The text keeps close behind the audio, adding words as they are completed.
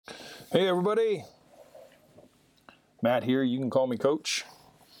Hey everybody, Matt here. You can call me Coach.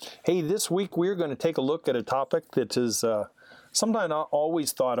 Hey, this week we're going to take a look at a topic that is something I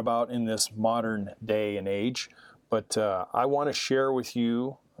always thought about in this modern day and age, but I want to share with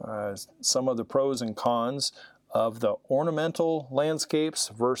you some of the pros and cons of the ornamental landscapes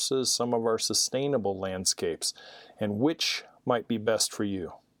versus some of our sustainable landscapes, and which might be best for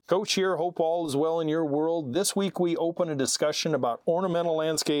you. Coach here, hope all is well in your world. This week we open a discussion about ornamental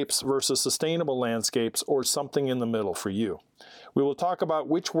landscapes versus sustainable landscapes, or something in the middle for you. We will talk about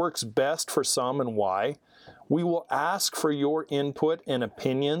which works best for some and why. We will ask for your input and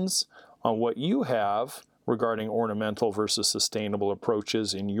opinions on what you have regarding ornamental versus sustainable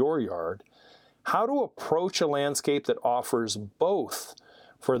approaches in your yard. How to approach a landscape that offers both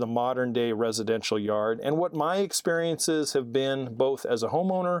for the modern day residential yard, and what my experiences have been both as a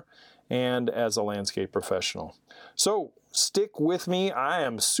homeowner and as a landscape professional. So stick with me. I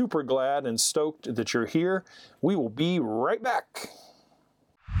am super glad and stoked that you're here. We will be right back.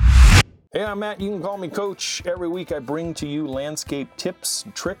 Hey, I'm Matt. You can call me Coach. Every week I bring to you landscape tips,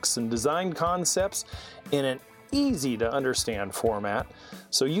 tricks, and design concepts in an easy to understand format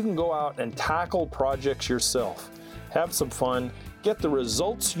so you can go out and tackle projects yourself. Have some fun, get the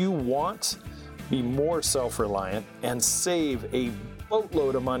results you want, be more self-reliant, and save a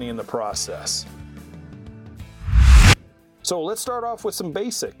boatload of money in the process. So let's start off with some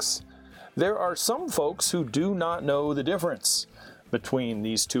basics. There are some folks who do not know the difference between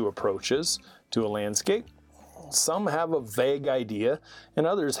these two approaches to a landscape. Some have a vague idea, and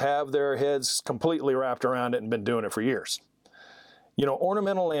others have their heads completely wrapped around it and been doing it for years. You know,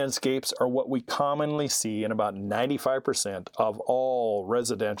 ornamental landscapes are what we commonly see in about 95% of all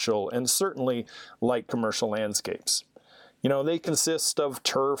residential and certainly light commercial landscapes. You know, they consist of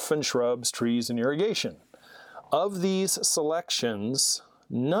turf and shrubs, trees, and irrigation. Of these selections,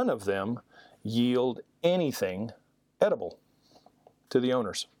 none of them yield anything edible to the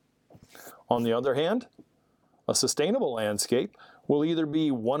owners. On the other hand, a sustainable landscape will either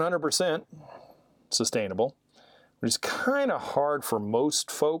be 100% sustainable, which is kind of hard for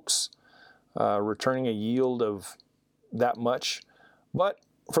most folks, returning a yield of that much. But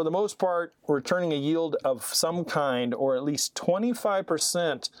for the most part, returning a yield of some kind, or at least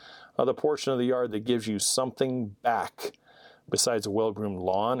 25% of the portion of the yard that gives you something back, besides a well-groomed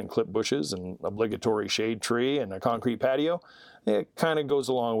lawn and clipped bushes and obligatory shade tree and a concrete patio. It kind of goes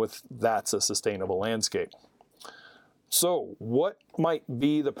along with that's a sustainable landscape. So what might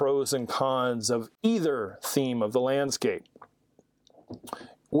be the pros and cons of either theme of the landscape?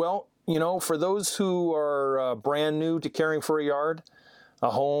 Well, you know, for those who are brand new to caring for a yard, a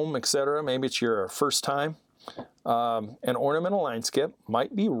home, etc., maybe it's your first time, an ornamental landscape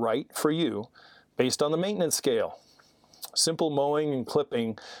might be right for you based on the maintenance scale. Simple mowing and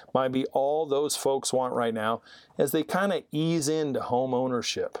clipping might be all those folks want right now as they kind of ease into home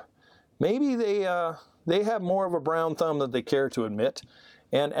ownership. Maybe they have more of a brown thumb than they care to admit,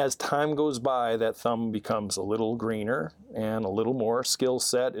 and as time goes by, that thumb becomes a little greener and a little more skill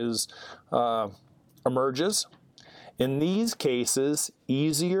set emerges. In these cases,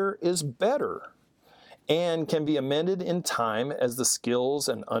 easier is better and can be amended in time as the skills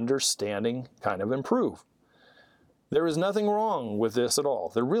and understanding kind of improve. There is nothing wrong with this at all.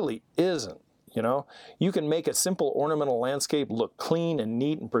 There really isn't. You know, you can make a simple ornamental landscape look clean and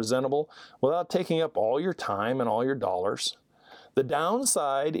neat and presentable without taking up all your time and all your dollars. The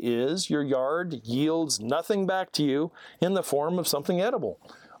downside is your yard yields nothing back to you in the form of something edible.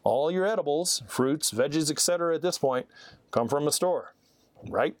 All your edibles, fruits, veggies, etc. at this point come from a store,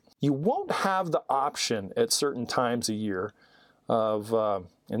 right? You won't have the option at certain times a year of,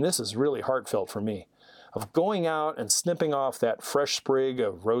 and this is really heartfelt for me, of going out and snipping off that fresh sprig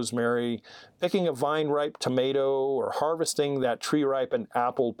of rosemary, picking a vine-ripe tomato, or harvesting that tree-ripened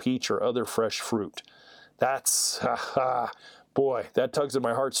apple, peach, or other fresh fruit. That's, boy, that tugs at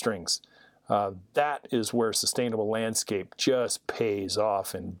my heartstrings. That is where sustainable landscape just pays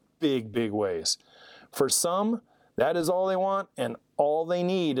off in big, big ways. For some, that is all they want, and all they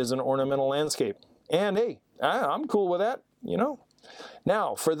need is an ornamental landscape. And hey, I'm cool with that, you know.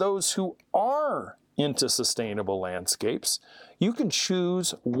 Now, for those who are into sustainable landscapes, you can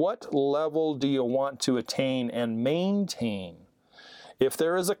choose what level do you want to attain and maintain. If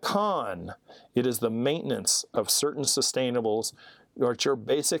there is a con, it is the maintenance of certain sustainables, which are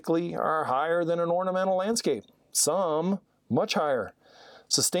basically higher than an ornamental landscape. Some much higher.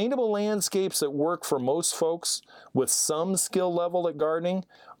 Sustainable landscapes that work for most folks with some skill level at gardening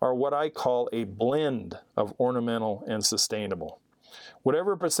are what I call a blend of ornamental and sustainable.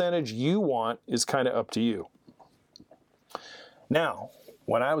 Whatever percentage you want is kind of up to you. Now,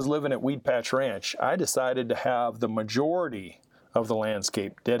 when I was living at Weed Patch Ranch, I decided to have the majority of the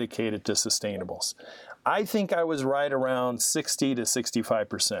landscape dedicated to sustainables. I think I was right around 60 to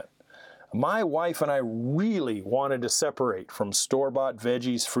 65%. My wife and I really wanted to separate from store-bought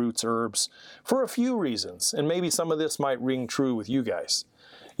veggies, fruits, herbs for a few reasons, and maybe some of this might ring true with you guys.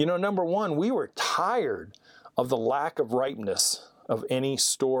 You know, number one, we were tired of the lack of ripeness of any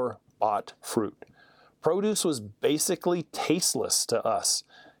store-bought fruit. Produce was basically tasteless to us.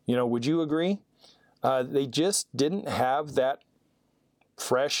 You know, would you agree? They just didn't have that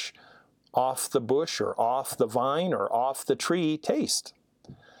fresh off the bush or off the vine or off the tree taste.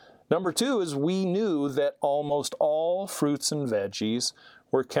 Number two is we knew that almost all fruits and veggies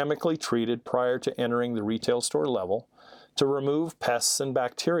were chemically treated prior to entering the retail store level to remove pests and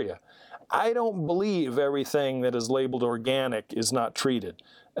bacteria. I don't believe everything that is labeled organic is not treated,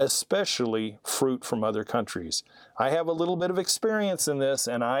 especially fruit from other countries. I have a little bit of experience in this,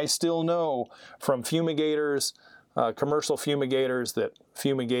 and I still know from fumigators, commercial fumigators that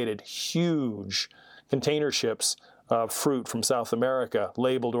fumigated huge container ships of fruit from South America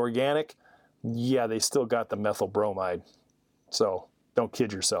labeled organic. Yeah, they still got the methyl bromide. So don't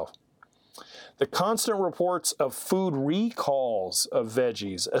kid yourself. The constant reports of food recalls of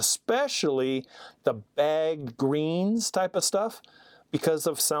veggies, especially the bagged greens type of stuff, because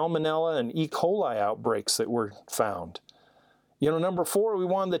of salmonella and E. coli outbreaks that were found. You know, number four, we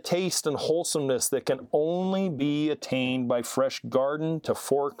wanted the taste and wholesomeness that can only be attained by fresh garden to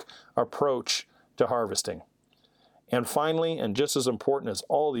fork approach to harvesting. And finally, and just as important as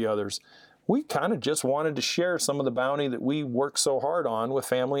all the others, we kind of just wanted to share some of the bounty that we work so hard on with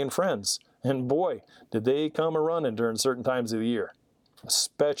family and friends. And boy, did they come a-running during certain times of the year,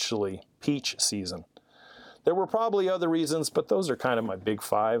 especially peach season. There were probably other reasons, but those are kind of my big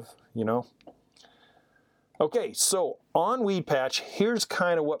five, you know. Okay, so on Weed Patch, here's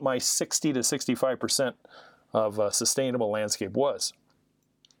kind of what my 60 to 65% of sustainable landscape was.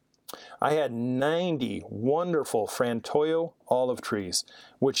 I had 90 wonderful Frantoio olive trees,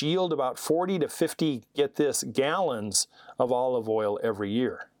 which yield about 40 to 50, get this, gallons of olive oil every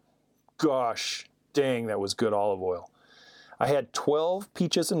year. Gosh, dang, that was good olive oil. I had 12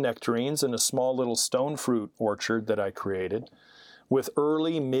 peaches and nectarines in a small little stone fruit orchard that I created with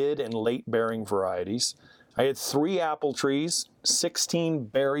early, mid, and late bearing varieties. I had 3 apple trees, 16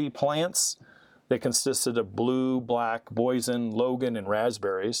 berry plants that consisted of blue, black, boysen, Logan, and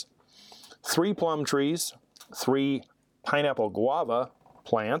raspberries, 3 plum trees, 3 pineapple guava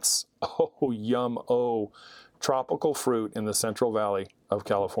plants, oh, yum, oh, tropical fruit in the Central Valley of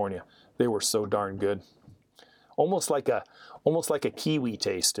California. They were so darn good. Almost like a kiwi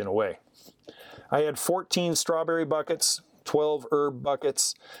taste in a way. I had 14 strawberry buckets, 12 herb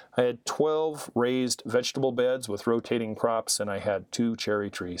buckets. I had 12 raised vegetable beds with rotating crops, and I had 2 cherry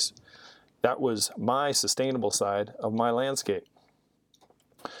trees. That was my sustainable side of my landscape.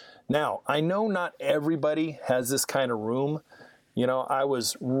 Now, I know not everybody has this kind of room. You know, I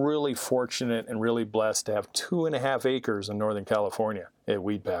was really fortunate and really blessed to have 2.5 acres in Northern California at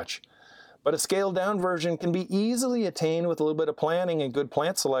Weed Patch. But a scaled down version can be easily attained with a little bit of planning and good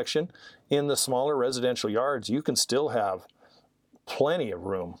plant selection in the smaller residential yards. You can still have plenty of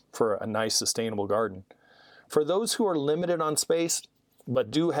room for a nice sustainable garden. For those who are limited on space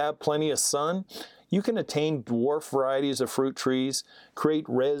but do have plenty of sun, you can attain dwarf varieties of fruit trees, create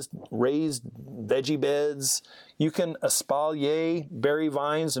raised veggie beds. You can espalier berry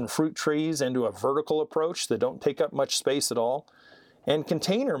vines and fruit trees into a vertical approach that don't take up much space at all, and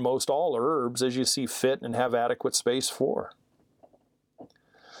container most all herbs as you see fit and have adequate space for.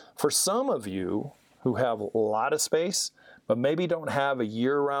 For some of you who have a lot of space, but maybe don't have a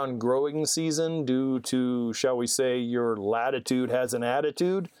year-round growing season due to, shall we say, your latitude has an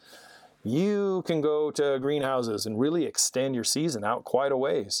attitude, you can go to greenhouses and really extend your season out quite a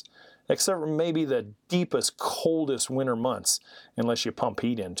ways, except for maybe the deepest, coldest winter months, unless you pump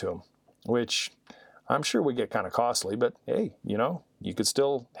heat into them, which I'm sure would get kind of costly, but hey, you know, you could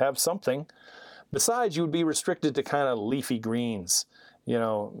still have something. Besides, you would be restricted to kind of leafy greens, you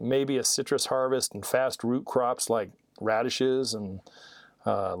know, maybe a citrus harvest and fast root crops like radishes and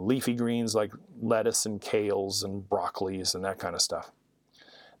leafy greens like lettuce and kales and broccolis and that kind of stuff.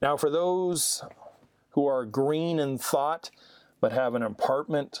 Now, for those who are green in thought but have an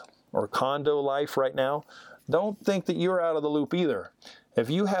apartment or condo life right now, don't think that you're out of the loop either. If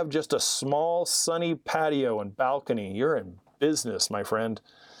you have just a small sunny patio and balcony, you're in business, my friend.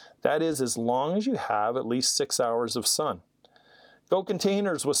 That is, as long as you have at least 6 hours of sun. Go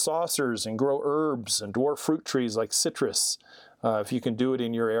containers with saucers and grow herbs and dwarf fruit trees like citrus, if you can do it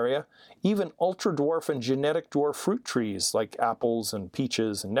in your area. Even ultra-dwarf and genetic dwarf fruit trees like apples and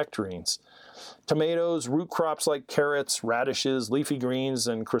peaches and nectarines. Tomatoes, root crops like carrots, radishes, leafy greens,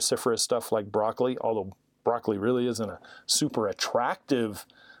 and cruciferous stuff like broccoli, although broccoli really isn't a super attractive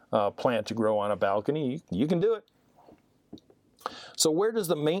plant to grow on a balcony. You can do it. So where does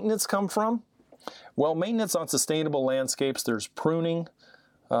the maintenance come from? Well, maintenance on sustainable landscapes, there's pruning,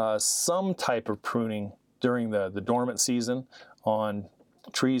 some type of pruning during the dormant season on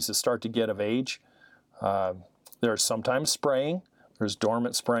trees that start to get of age. There's sometimes spraying, there's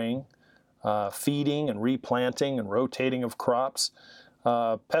dormant spraying, feeding and replanting and rotating of crops,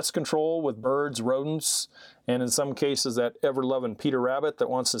 pest control with birds, rodents, and in some cases that ever-loving Peter Rabbit that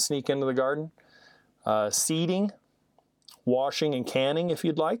wants to sneak into the garden, seeding, washing and canning if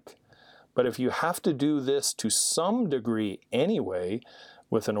you'd like. But if you have to do this to some degree anyway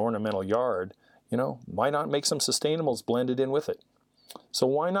with an ornamental yard, why not make some sustainables blended in with it? So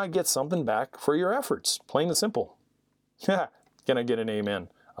why not get something back for your efforts? Plain and simple. Can I get an amen?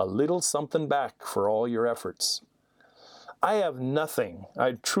 A little something back for all your efforts. I have nothing,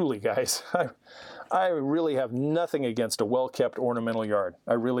 guys, I really have nothing against a well-kept ornamental yard.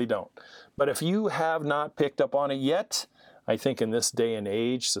 I really don't. But if you have not picked up on it yet, I think in this day and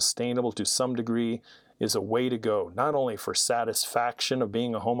age, sustainable to some degree is a way to go, not only for satisfaction of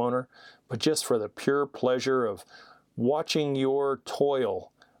being a homeowner, but just for the pure pleasure of watching your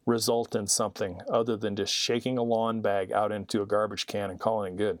toil result in something other than just shaking a lawn bag out into a garbage can and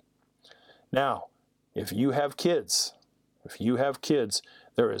calling it good. Now, if you have kids,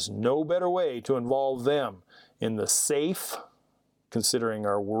 there is no better way to involve them in the safe, considering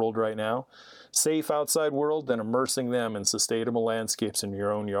our world right now, safe outside world than immersing them in sustainable landscapes in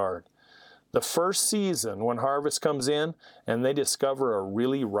your own yard. The first season when harvest comes in and they discover a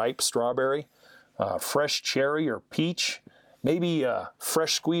really ripe strawberry, fresh cherry or peach, maybe a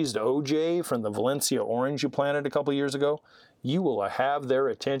fresh squeezed OJ from the Valencia orange you planted a couple years ago, you will have their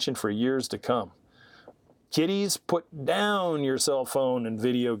attention for years to come. Kiddies, put down your cell phone and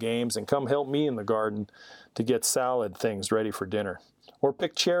video games and come help me in the garden to get salad things ready for dinner. Or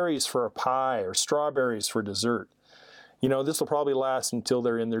pick cherries for a pie or strawberries for dessert. This will probably last until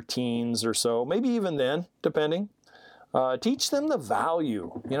they're in their teens or so, maybe even then, depending. Teach them the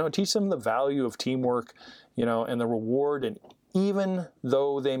value, of teamwork, and the reward. And even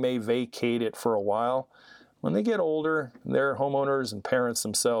though they may vacate it for a while, when they get older, they're homeowners and parents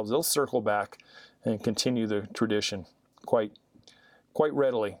themselves, they'll circle back and continue the tradition quite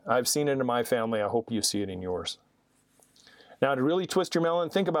readily. I've seen it in my family. I hope you see it in yours. Now, to really twist your melon,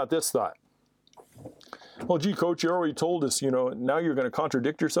 think about this thought. Well, gee, Coach, you already told us, now you're going to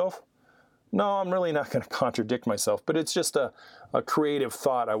contradict yourself? No, I'm really not going to contradict myself, but it's just a creative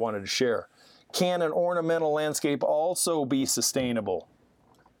thought I wanted to share. Can an ornamental landscape also be sustainable?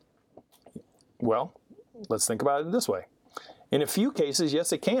 Well, let's think about it this way. In a few cases,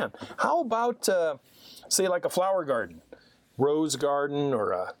 yes, it can. How about, say, like a flower garden, rose garden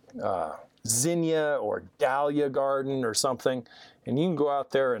or a zinnia or dahlia garden or something, and you can go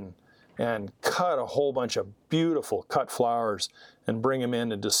out there and cut a whole bunch of beautiful cut flowers and bring them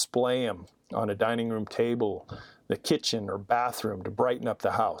in and display them on a dining room table, the kitchen or bathroom to brighten up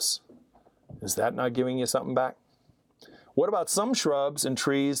the house. Is that not giving you something back? What about some shrubs and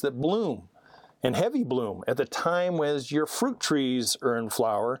trees that bloom and heavy bloom at the time when your fruit trees are in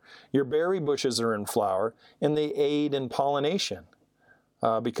flower, your berry bushes are in flower, and they aid in pollination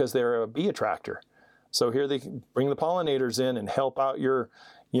because they're a bee attractor. So here they bring the pollinators in and help out your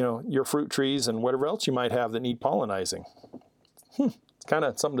fruit trees and whatever else you might have that need pollinizing. It's kind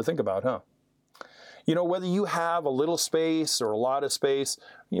of something to think about, huh? Whether you have a little space or a lot of space,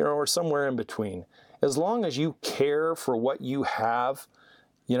 or somewhere in between, as long as you care for what you have,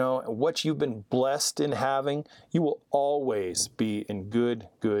 what you've been blessed in having, you will always be in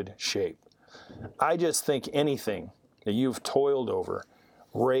good shape. I just think anything that you've toiled over,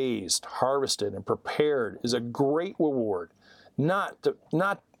 raised, harvested, and prepared is a great reward. Not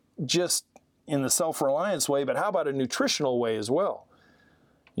just in the self-reliance way, but how about a nutritional way as well?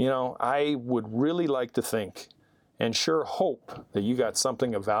 I would really like to think and sure hope that you got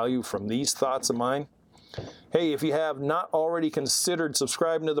something of value from these thoughts of mine. Hey, if you have not already considered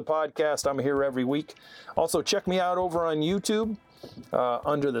subscribing to the podcast, I'm here every week. Also, check me out over on YouTube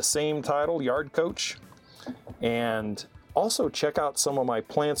under the same title, Yard Coach. And also check out some of my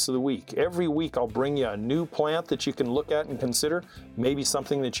plants of the week. Every week I'll bring you a new plant that you can look at and consider, maybe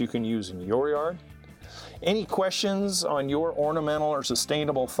something that you can use in your yard. Any questions on your ornamental or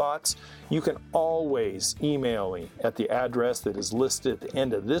sustainable thoughts, you can always email me at the address that is listed at the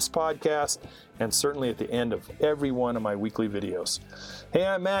end of this podcast and certainly at the end of every one of my weekly videos. Hey,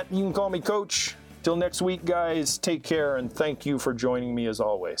 I'm Matt. You can call me Coach. Till next week, guys, take care and thank you for joining me as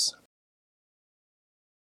always.